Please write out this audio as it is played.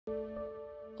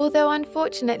Although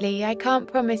unfortunately I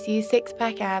can't promise you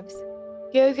six-pack abs,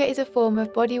 yoga is a form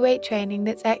of bodyweight training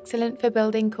that's excellent for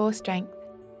building core strength.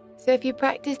 So if you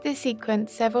practice this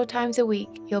sequence several times a week,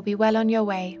 you'll be well on your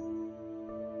way.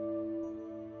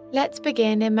 Let's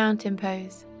begin in mountain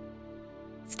pose.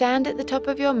 Stand at the top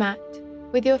of your mat,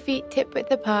 with your feet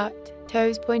hip-width apart,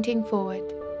 toes pointing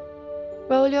forward.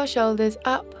 Roll your shoulders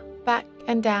up, back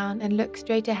and down and look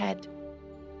straight ahead.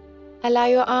 Allow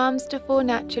your arms to fall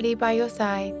naturally by your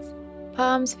sides,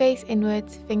 palms face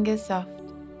inwards, fingers soft.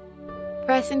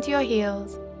 Press into your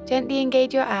heels, gently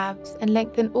engage your abs and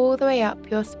lengthen all the way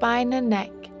up your spine and neck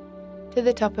to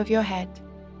the top of your head.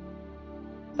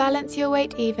 Balance your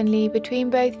weight evenly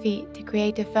between both feet to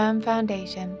create a firm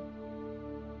foundation.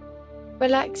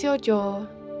 Relax your jaw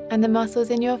and the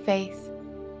muscles in your face.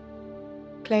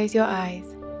 Close your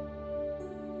eyes.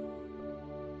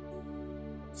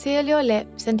 Seal your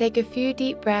lips and take a few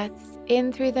deep breaths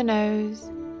in through the nose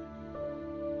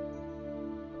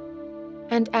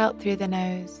and out through the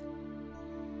nose.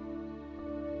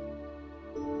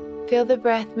 Feel the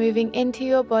breath moving into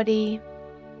your body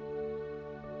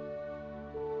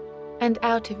and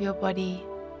out of your body.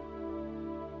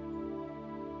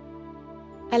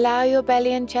 Allow your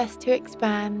belly and chest to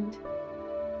expand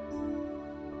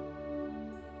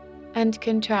and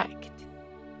contract.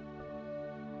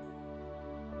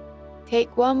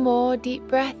 Take one more deep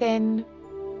breath in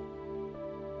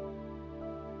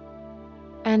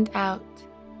and out.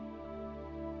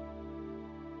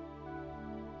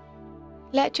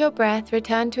 Let your breath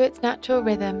return to its natural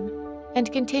rhythm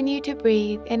and continue to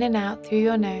breathe in and out through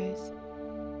your nose.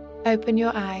 Open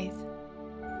your eyes.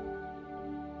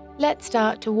 Let's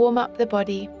start to warm up the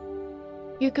body.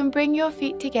 You can bring your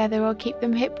feet together or keep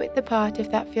them hip-width apart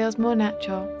if that feels more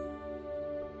natural.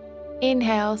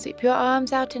 Inhale, sweep your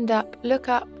arms out and up, look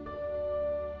up.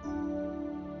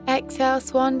 Exhale,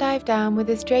 swan dive down with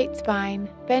a straight spine,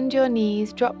 bend your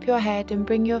knees, drop your head and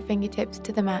bring your fingertips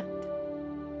to the mat.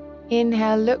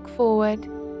 Inhale, look forward,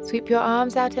 sweep your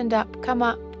arms out and up, come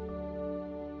up.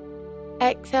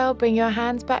 Exhale, bring your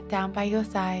hands back down by your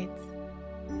sides.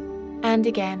 And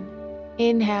again,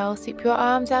 inhale, sweep your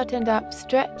arms out and up,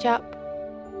 stretch up.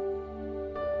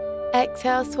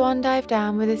 Exhale, swan dive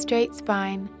down with a straight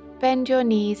spine. Bend your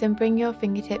knees and bring your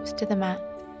fingertips to the mat.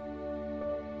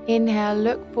 Inhale,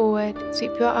 look forward,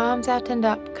 sweep your arms out and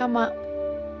up, come up.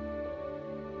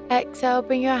 Exhale,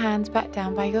 bring your hands back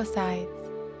down by your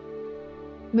sides.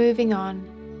 Moving on.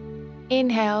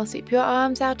 Inhale, sweep your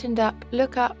arms out and up,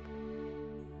 look up.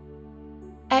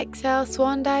 Exhale,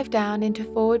 swan dive down into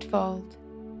forward fold.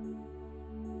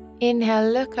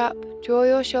 Inhale, look up, draw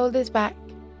your shoulders back.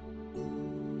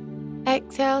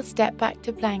 Exhale, step back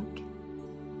to plank.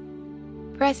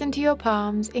 Press into your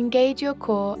palms, engage your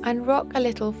core and rock a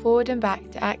little forward and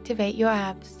back to activate your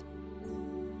abs.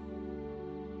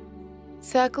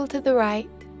 Circle to the right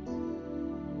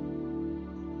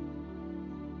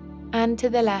and to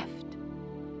the left.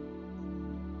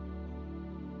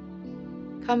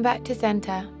 Come back to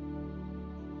center.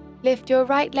 Lift your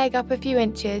right leg up a few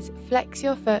inches, flex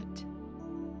your foot.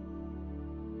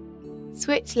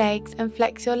 Switch legs and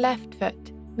flex your left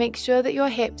foot. Make sure that your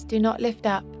hips do not lift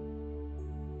up.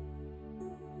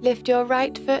 Lift your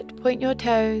right foot, point your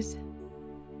toes.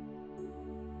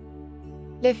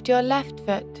 Lift your left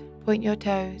foot, point your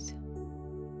toes.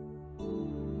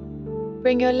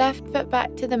 Bring your left foot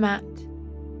back to the mat.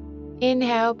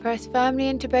 Inhale, press firmly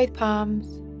into both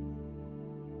palms.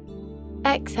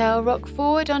 Exhale, rock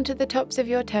forward onto the tops of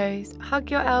your toes, hug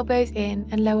your elbows in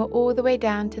and lower all the way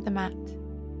down to the mat.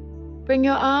 Bring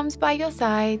your arms by your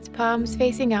sides, palms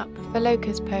facing up for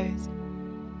locust pose.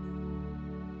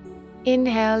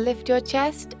 Inhale, lift your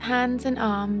chest, hands and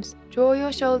arms, draw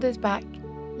your shoulders back,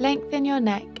 lengthen your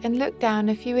neck and look down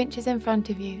a few inches in front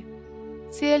of you.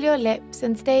 Seal your lips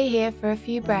and stay here for a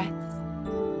few breaths.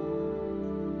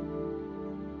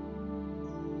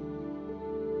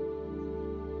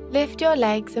 Lift your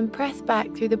legs and press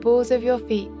back through the balls of your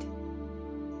feet.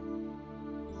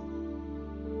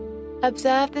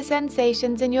 Observe the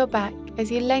sensations in your back as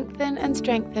you lengthen and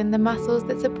strengthen the muscles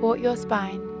that support your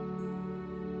spine.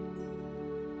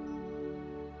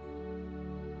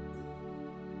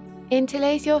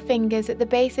 Interlace your fingers at the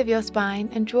base of your spine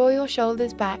and draw your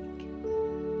shoulders back.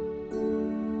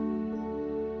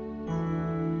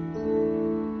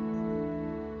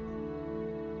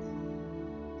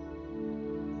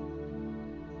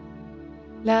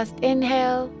 Last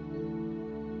inhale.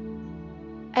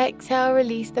 Exhale,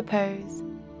 release the pose.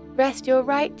 Rest your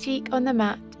right cheek on the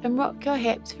mat and rock your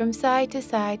hips from side to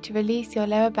side to release your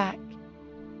lower back.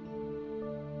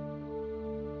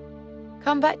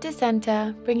 Come back to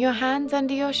center, bring your hands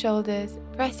under your shoulders,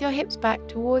 press your hips back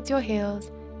towards your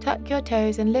heels, tuck your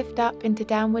toes and lift up into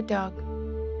downward dog.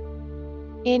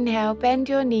 Inhale, bend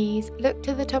your knees, look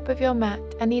to the top of your mat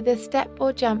and either step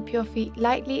or jump your feet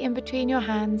lightly in between your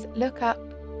hands, look up.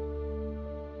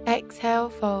 Exhale,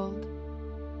 fold.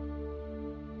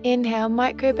 Inhale,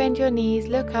 micro bend your knees,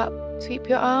 look up, sweep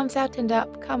your arms out and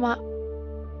up, come up.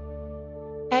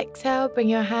 Exhale, bring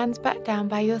your hands back down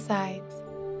by your sides.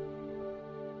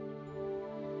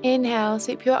 Inhale,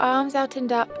 sweep your arms out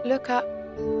and up, look up.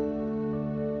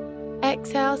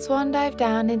 Exhale, swan dive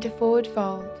down into forward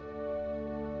fold.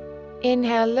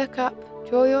 Inhale, look up,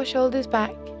 draw your shoulders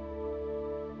back.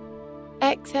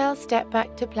 Exhale, step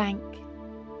back to plank.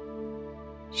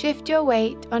 Shift your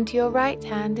weight onto your right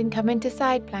hand and come into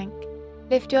side plank.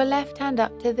 Lift your left hand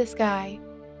up to the sky.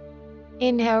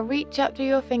 Inhale, reach up through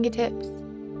your fingertips.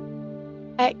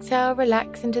 Exhale,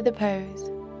 relax into the pose.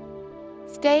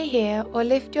 Stay here or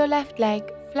lift your left leg,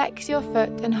 flex your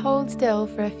foot and hold still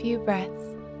for a few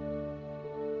breaths.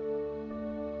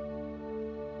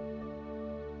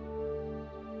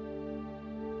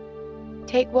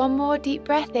 Take one more deep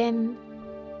breath in.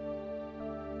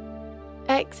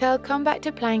 Exhale, come back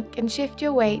to plank and shift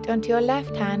your weight onto your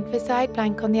left hand for side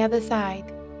plank on the other side.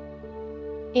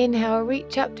 Inhale,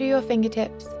 reach up through your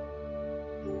fingertips.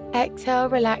 Exhale,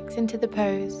 relax into the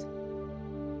pose.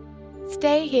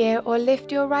 Stay here or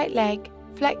lift your right leg,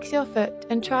 flex your foot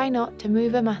and try not to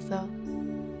move a muscle.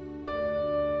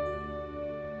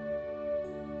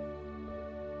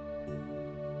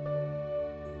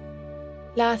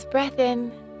 Last breath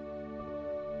in.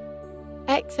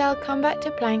 Exhale, come back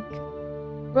to plank.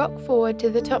 Rock forward to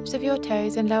the tops of your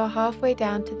toes and lower halfway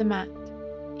down to the mat.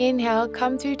 Inhale,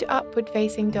 come through to upward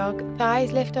facing dog,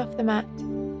 thighs lift off the mat.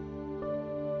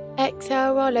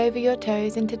 Exhale, roll over your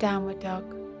toes into downward dog.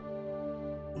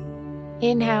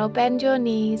 Inhale, bend your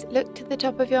knees, look to the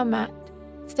top of your mat,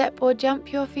 step or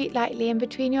jump your feet lightly in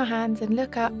between your hands and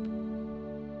look up.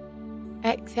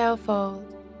 Exhale, fold.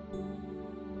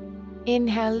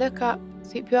 Inhale, look up,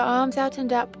 sweep your arms out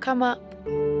and up, come up.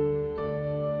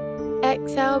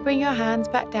 Exhale, bring your hands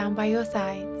back down by your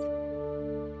sides.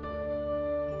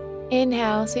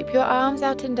 Inhale, sweep your arms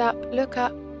out and up, look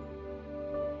up.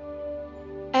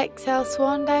 Exhale,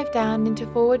 swan dive down into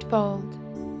forward fold.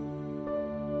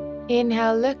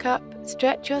 Inhale, look up,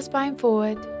 stretch your spine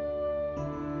forward.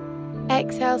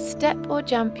 Exhale, step or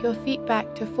jump your feet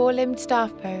back to four-limbed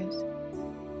staff pose.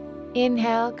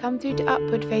 Inhale, come through to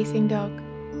upward facing dog.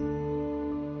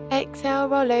 Exhale,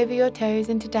 roll over your toes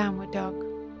into downward dog.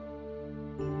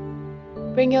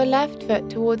 Bring your left foot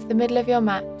towards the middle of your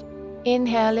mat.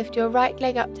 Inhale, lift your right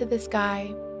leg up to the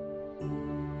sky.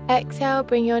 Exhale,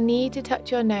 bring your knee to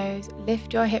touch your nose,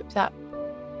 lift your hips up.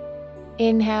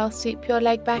 Inhale, sweep your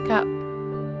leg back up.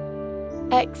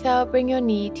 Exhale, bring your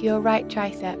knee to your right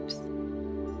triceps.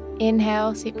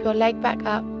 Inhale, sweep your leg back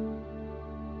up.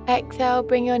 Exhale,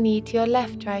 bring your knee to your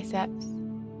left triceps.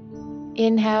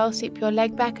 Inhale, sweep your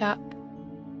leg back up.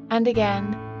 And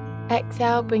again,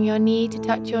 exhale, bring your knee to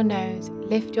touch your nose,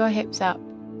 lift your hips up.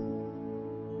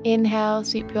 Inhale,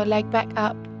 sweep your leg back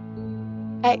up.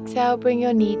 Exhale, bring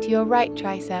your knee to your right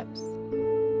triceps.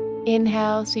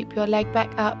 Inhale, sweep your leg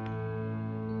back up.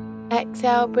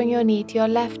 Exhale, bring your knee to your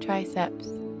left triceps.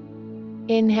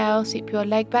 Inhale, sweep your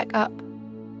leg back up.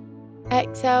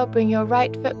 Exhale, bring your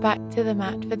right foot back to the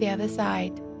mat for the other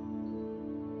side.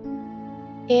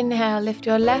 Inhale, lift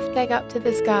your left leg up to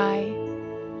the sky.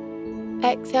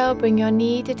 Exhale, bring your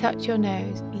knee to touch your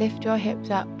nose, lift your hips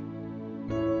up.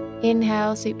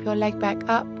 Inhale, sweep your leg back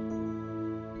up.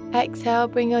 Exhale,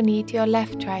 bring your knee to your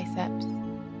left triceps.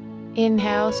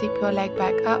 Inhale, sweep your leg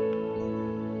back up.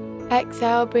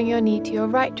 Exhale, bring your knee to your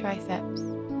right triceps.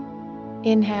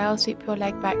 Inhale, sweep your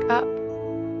leg back up.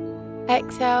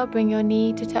 Exhale, bring your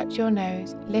knee to touch your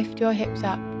nose, lift your hips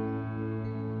up.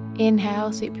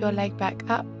 Inhale, sweep your leg back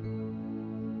up.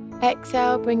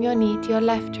 Exhale, bring your knee to your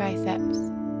left triceps.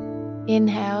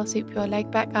 Inhale, sweep your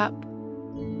leg back up.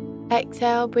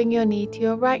 Exhale, bring your knee to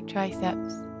your right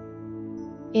triceps.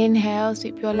 Inhale,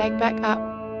 sweep your leg back up.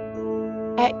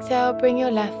 Exhale, bring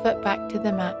your left foot back to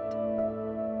the mat.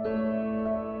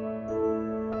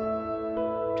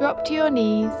 Drop to your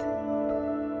knees.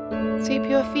 Sweep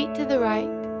your feet to the right,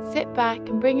 sit back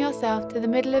and bring yourself to the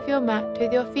middle of your mat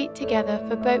with your feet together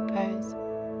for boat pose.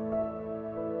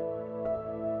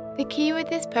 The key with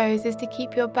this pose is to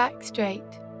keep your back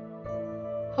straight.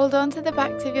 Hold on to the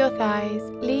backs of your thighs,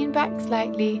 lean back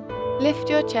slightly, lift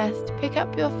your chest, pick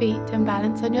up your feet and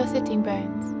balance on your sitting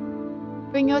bones.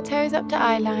 Bring your toes up to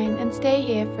eye line and stay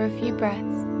here for a few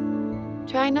breaths.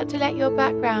 Try not to let your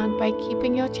back round by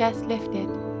keeping your chest lifted.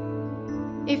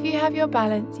 If you have your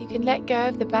balance, you can let go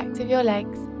of the backs of your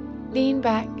legs, lean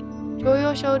back, draw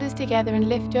your shoulders together and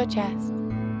lift your chest.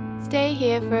 Stay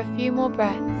here for a few more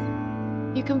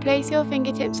breaths. You can place your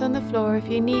fingertips on the floor if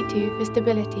you need to for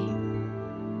stability.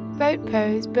 Boat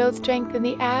pose builds strength in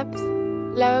the abs,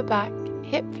 lower back,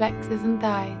 hip flexors and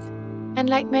thighs, and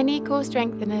like many core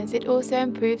strengtheners, it also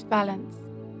improves balance.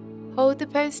 Hold the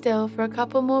pose still for a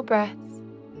couple more breaths.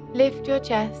 Lift your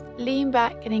chest, lean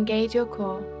back and engage your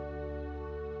core.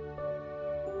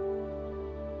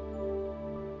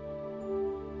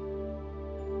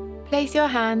 Place your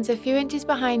hands a few inches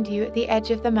behind you at the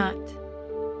edge of the mat.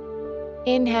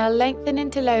 Inhale, lengthen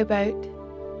into low boat.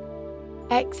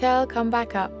 Exhale, come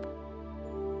back up.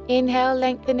 Inhale,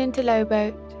 lengthen into low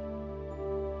boat.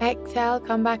 Exhale,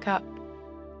 come back up.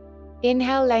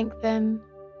 Inhale, lengthen.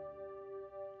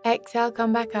 Exhale,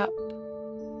 come back up.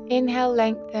 Inhale,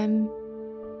 lengthen.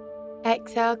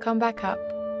 Exhale, come back up.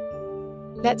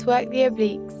 Let's work the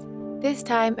obliques. This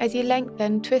time, as you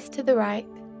lengthen, twist to the right.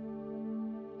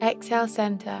 Exhale,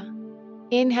 center.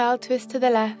 Inhale, twist to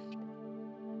the left.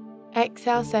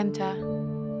 Exhale, center.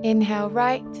 Inhale,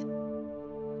 right.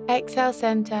 Exhale,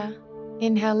 center.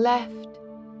 Inhale, left.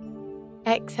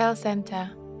 Exhale,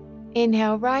 center.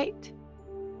 Inhale, right.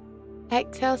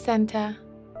 Exhale, center.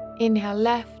 Inhale,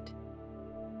 left.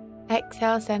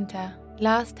 Exhale, center.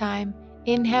 Last time.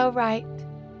 Inhale, right.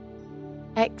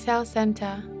 Exhale,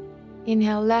 center.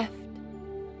 Inhale, left.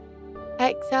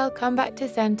 Exhale, come back to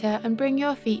center and bring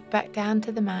your feet back down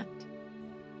to the mat.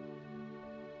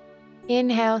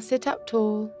 Inhale, sit up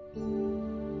tall.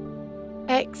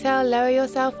 Exhale, lower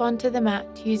yourself onto the mat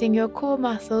using your core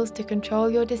muscles to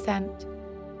control your descent.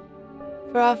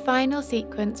 For our final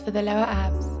sequence for the lower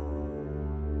abs,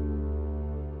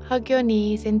 hug your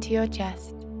knees into your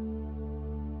chest.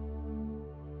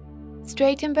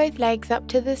 Straighten both legs up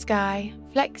to the sky,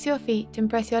 flex your feet and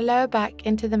press your lower back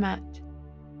into the mat.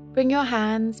 Bring your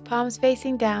hands, palms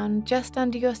facing down, just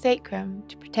under your sacrum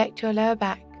to protect your lower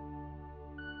back.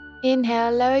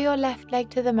 Inhale, lower your left leg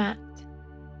to the mat.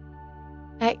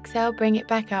 Exhale, bring it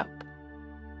back up.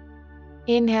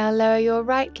 Inhale, lower your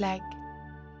right leg.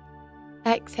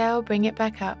 Exhale, bring it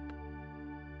back up.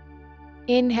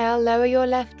 Inhale, lower your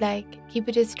left leg, keep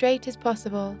it as straight as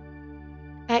possible.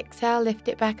 Exhale, lift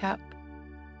it back up.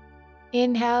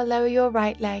 Inhale, lower your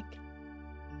right leg.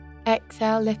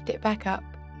 Exhale, lift it back up.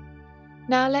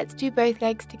 Now let's do both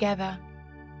legs together.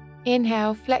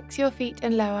 Inhale, flex your feet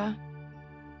and lower.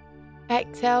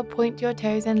 Exhale, point your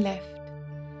toes and lift.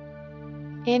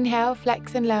 Inhale,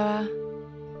 flex and lower.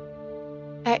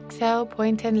 Exhale,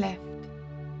 point and lift.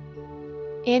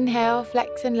 Inhale,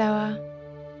 flex and lower.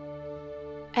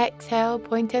 Exhale,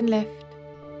 point and lift.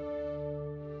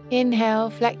 Inhale,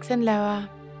 flex and lower.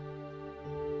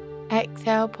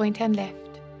 Exhale, point and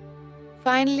lift.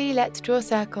 Finally, let's draw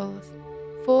circles.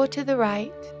 4 to the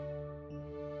right.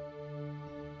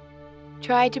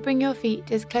 Try to bring your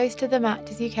feet as close to the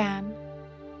mat as you can.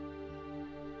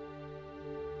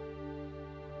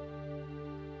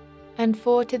 And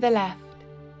 4 to the left.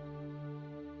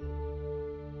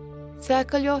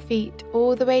 Circle your feet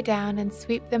all the way down and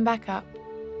sweep them back up.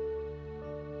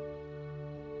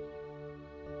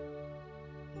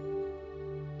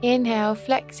 Inhale,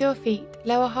 flex your feet,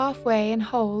 lower halfway and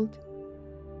hold.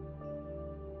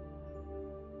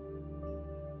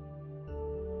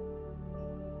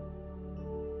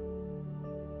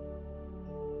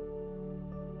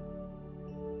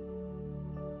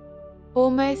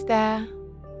 Almost there.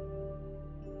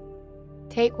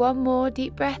 Take one more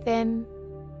deep breath in.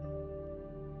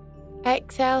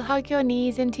 Exhale, hug your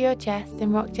knees into your chest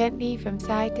and rock gently from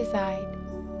side to side.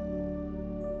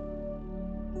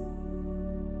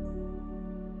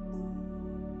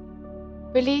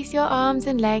 Release your arms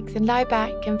and legs and lie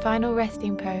back in final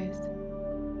resting pose.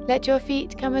 Let your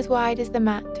feet come as wide as the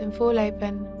mat and fall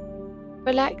open.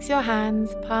 Relax your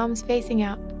hands, palms facing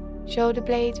up, shoulder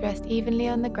blades rest evenly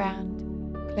on the ground.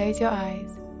 Close your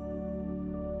eyes.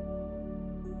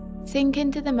 Sink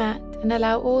into the mat and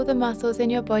allow all the muscles in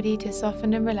your body to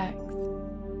soften and relax.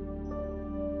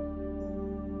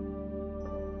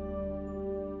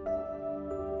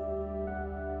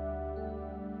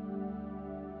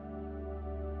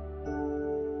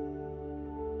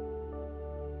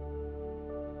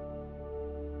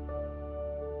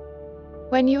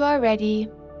 When you are ready,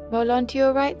 roll onto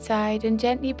your right side and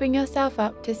gently bring yourself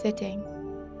up to sitting.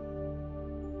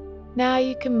 Now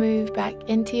you can move back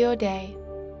into your day.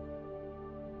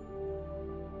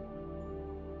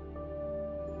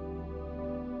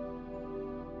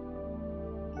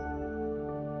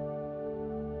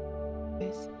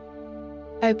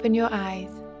 Open your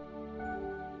eyes.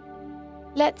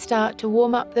 Let's start to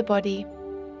warm up the body.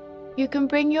 You can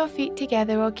bring your feet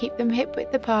together or keep them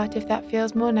hip-width apart if that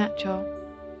feels more natural.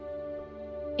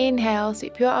 Inhale,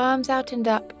 sweep your arms out and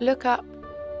up, look up.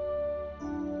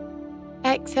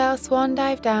 Exhale, swan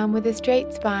dive down with a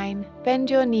straight spine, bend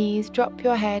your knees, drop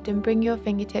your head and bring your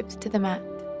fingertips to the mat.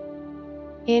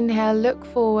 Inhale, look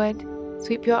forward,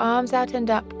 sweep your arms out and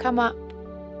up, come up.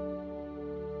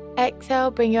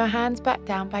 Exhale, bring your hands back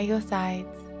down by your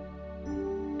sides.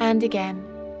 And again.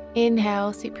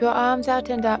 Inhale, sweep your arms out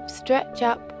and up, stretch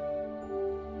up.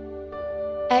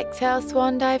 Exhale,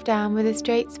 swan dive down with a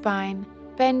straight spine,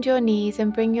 bend your knees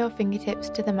and bring your fingertips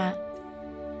to the mat.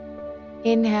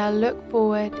 Inhale, look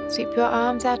forward, sweep your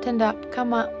arms out and up,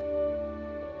 come up.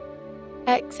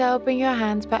 Exhale, bring your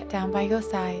hands back down by your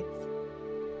sides.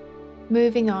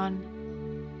 Moving on.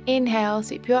 Inhale,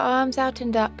 sweep your arms out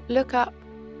and up, look up.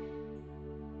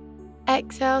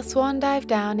 Exhale, swan dive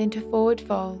down into forward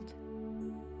fold.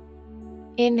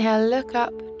 Inhale, look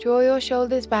up, draw your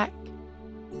shoulders back.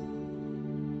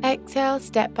 Exhale,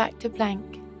 step back to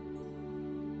plank.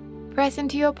 Press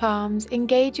into your palms,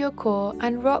 engage your core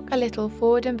and rock a little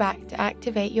forward and back to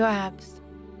activate your abs.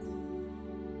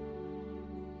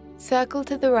 Circle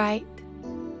to the right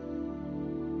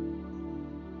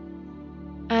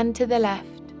and to the left.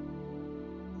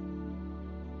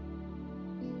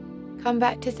 Come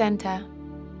back to center.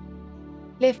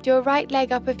 Lift your right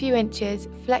leg up a few inches,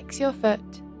 flex your foot.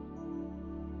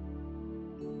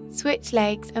 Switch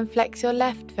legs and flex your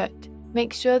left foot.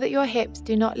 Make sure that your hips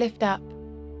do not lift up.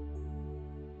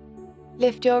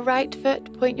 Lift your right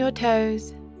foot, point your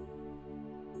toes.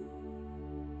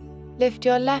 Lift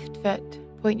your left foot,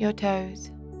 point your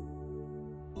toes.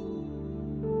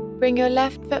 Bring your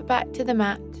left foot back to the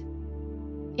mat.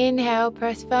 Inhale,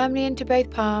 press firmly into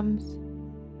both palms.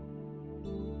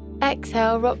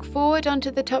 Exhale, rock forward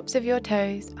onto the tops of your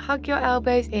toes, hug your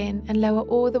elbows in and lower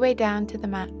all the way down to the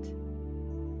mat.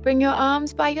 Bring your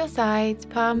arms by your sides,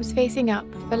 palms facing up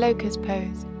for locust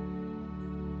pose.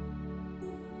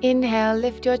 Inhale,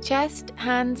 lift your chest,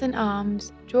 hands and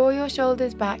arms, draw your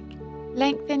shoulders back,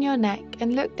 lengthen your neck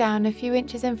and look down a few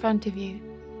inches in front of you.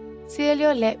 Seal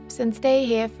your lips and stay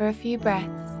here for a few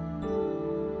breaths.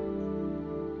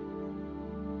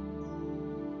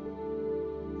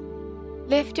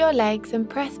 Lift your legs and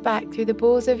press back through the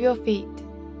balls of your feet.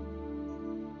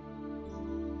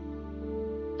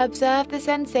 Observe the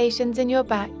sensations in your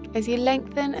back as you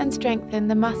lengthen and strengthen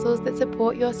the muscles that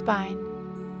support your spine.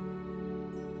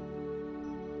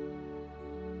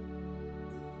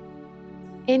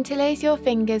 Interlace your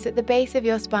fingers at the base of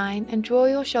your spine and draw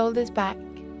your shoulders back.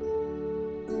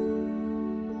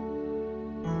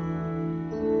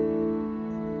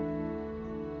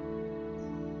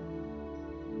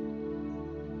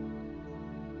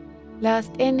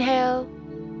 Last inhale.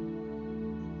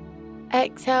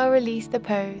 Exhale, release the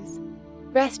pose.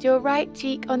 Rest your right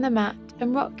cheek on the mat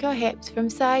and rock your hips from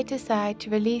side to side to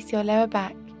release your lower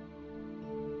back.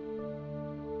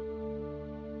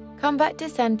 Come back to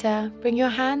center, bring your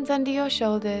hands under your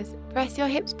shoulders, press your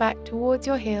hips back towards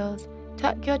your heels,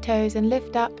 tuck your toes and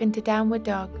lift up into downward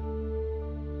dog.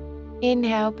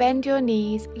 Inhale, bend your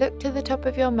knees, look to the top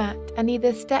of your mat and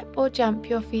either step or jump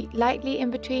your feet lightly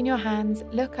in between your hands,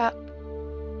 look up.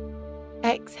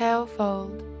 Exhale,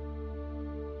 fold.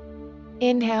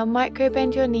 Inhale, micro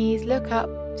bend your knees, look up,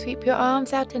 sweep your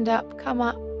arms out and up, come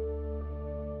up.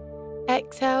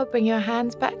 Exhale, bring your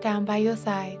hands back down by your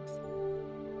sides.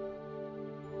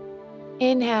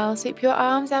 Inhale, sweep your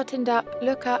arms out and up,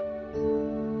 look up.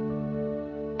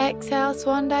 Exhale,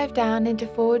 swan dive down into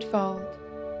forward fold.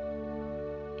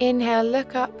 Inhale,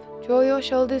 look up, draw your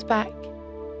shoulders back.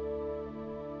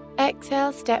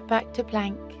 Exhale, step back to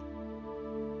plank.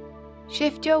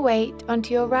 Shift your weight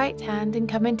onto your right hand and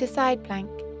come into side plank.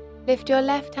 Lift your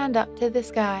left hand up to the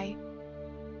sky.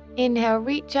 Inhale,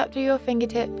 reach up to your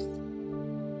fingertips.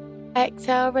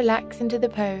 Exhale, relax into the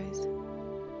pose.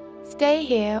 Stay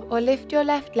here or lift your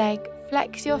left leg,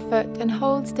 flex your foot and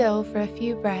hold still for a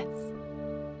few breaths.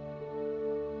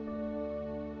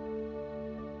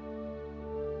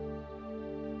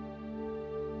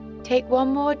 Take one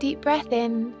more deep breath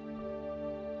in.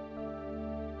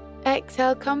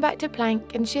 Exhale, come back to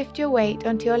plank and shift your weight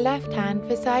onto your left hand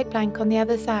for side plank on the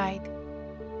other side.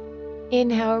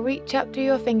 Inhale, reach up to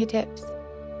your fingertips.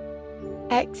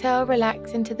 Exhale,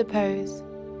 relax into the pose.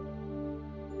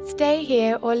 Stay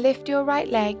here or lift your right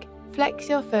leg, flex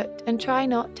your foot and try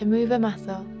not to move a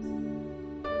muscle.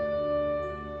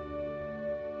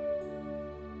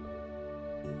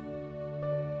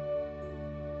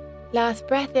 Last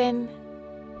breath in.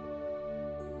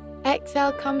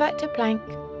 Exhale, come back to plank.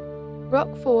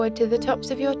 Rock forward to the tops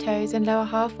of your toes and lower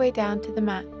halfway down to the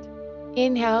mat.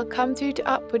 Inhale, come through to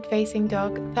upward facing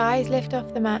dog, thighs lift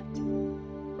off the mat.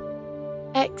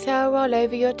 Exhale, roll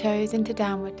over your toes into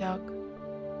downward dog.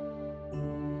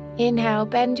 Inhale,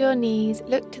 bend your knees,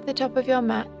 look to the top of your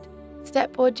mat.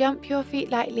 Step or jump your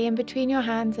feet lightly in between your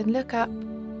hands and look up.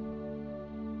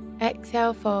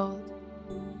 Exhale, fold.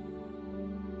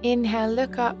 Inhale,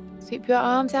 look up, sweep your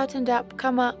arms out and up,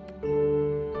 come up.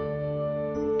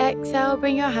 Exhale,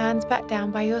 bring your hands back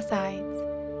down by your sides.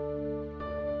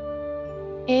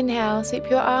 Inhale, sweep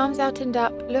your arms out and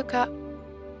up, look up.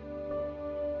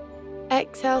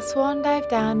 Exhale, swan dive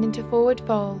down into forward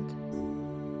fold.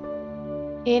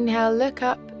 Inhale, look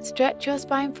up, stretch your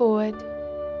spine forward.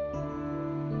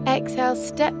 Exhale,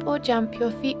 step or jump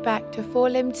your feet back to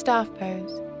four-limbed staff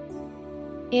pose.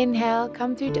 Inhale,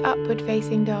 come through to upward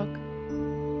facing dog.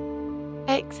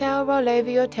 Exhale, roll over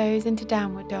your toes into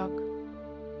downward dog.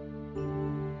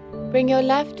 Bring your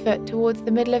left foot towards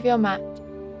the middle of your mat.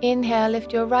 Inhale,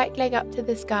 lift your right leg up to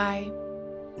the sky.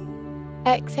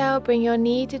 Exhale, bring your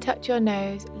knee to touch your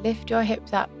nose, lift your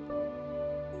hips up.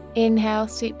 Inhale,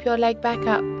 sweep your leg back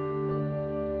up.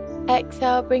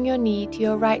 Exhale, bring your knee to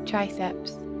your right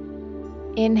triceps.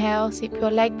 Inhale, sweep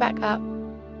your leg back up.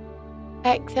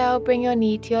 Exhale, bring your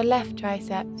knee to your left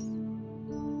triceps.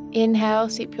 Inhale,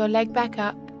 sweep your leg back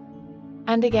up.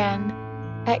 And again,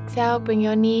 exhale, bring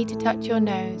your knee to touch your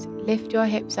nose, lift your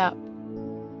hips up.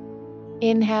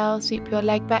 Inhale, sweep your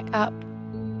leg back up.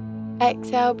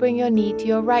 Exhale, bring your knee to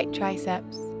your right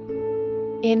triceps.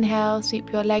 Inhale,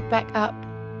 sweep your leg back up.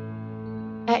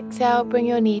 Exhale, bring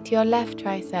your knee to your left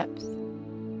triceps.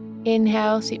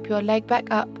 Inhale, sweep your leg back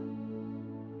up.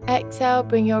 Exhale,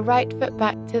 bring your right foot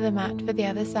back to the mat for the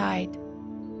other side.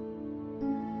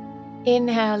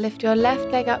 Inhale, lift your left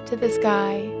leg up to the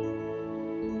sky.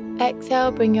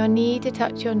 Exhale, bring your knee to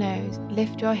touch your nose,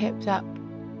 lift your hips up.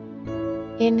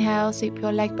 Inhale, sweep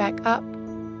your leg back up.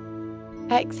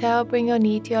 Exhale, bring your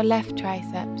knee to your left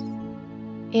triceps.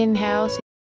 Inhale.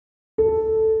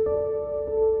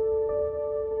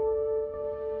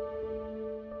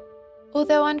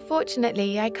 Although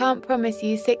unfortunately I can't promise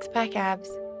you six-pack abs,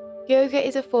 yoga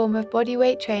is a form of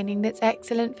bodyweight training that's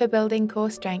excellent for building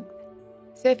core strength.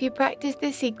 So if you practice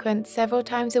this sequence several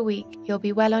times a week, you'll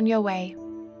be well on your way.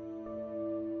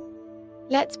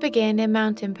 Let's begin in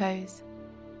mountain pose.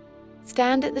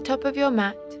 Stand at the top of your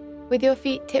mat, with your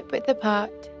feet hip-width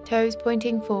apart, toes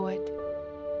pointing forward.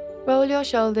 Roll your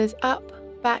shoulders up,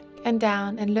 back and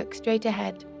down and look straight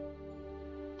ahead.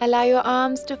 Allow your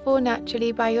arms to fall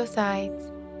naturally by your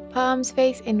sides, palms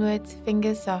face inwards,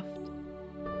 fingers soft.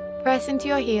 Press into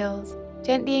your heels,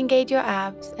 gently engage your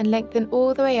abs and lengthen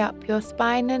all the way up your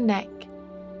spine and neck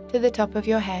to the top of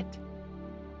your head.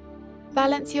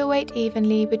 Balance your weight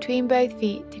evenly between both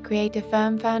feet to create a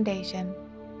firm foundation.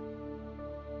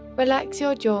 Relax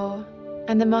your jaw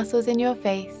and the muscles in your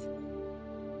face.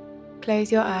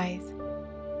 Close your eyes.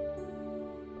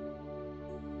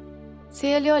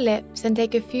 Seal your lips and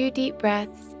take a few deep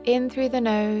breaths in through the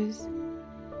nose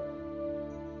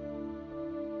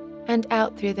and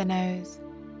out through the nose.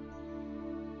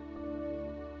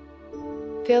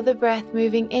 Feel the breath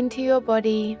moving into your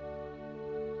body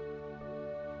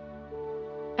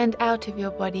and out of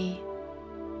your body.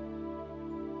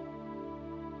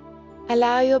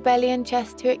 Allow your belly and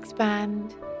chest to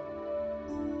expand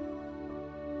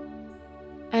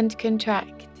and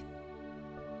contract.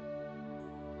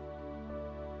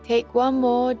 Take one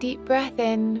more deep breath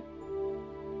in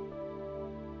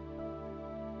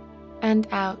and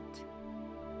out.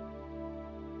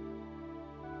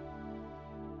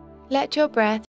 Let your breath